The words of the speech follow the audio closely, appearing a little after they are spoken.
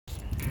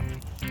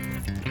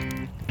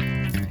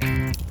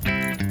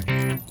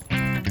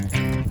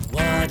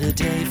What a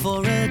day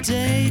for a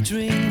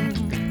daydream.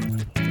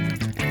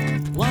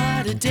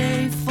 What a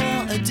day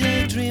for a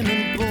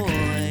daydreaming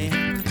boy.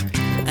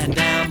 And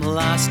I'm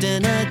lost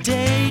in a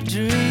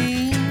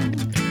daydream,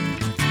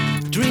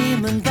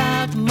 dreaming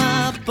about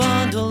my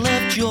bundle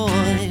of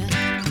joy.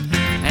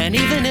 And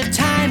even if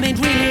time ain't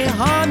really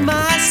on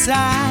my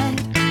side,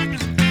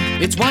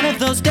 it's one of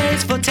those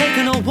days for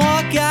taking a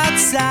walk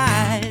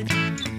outside.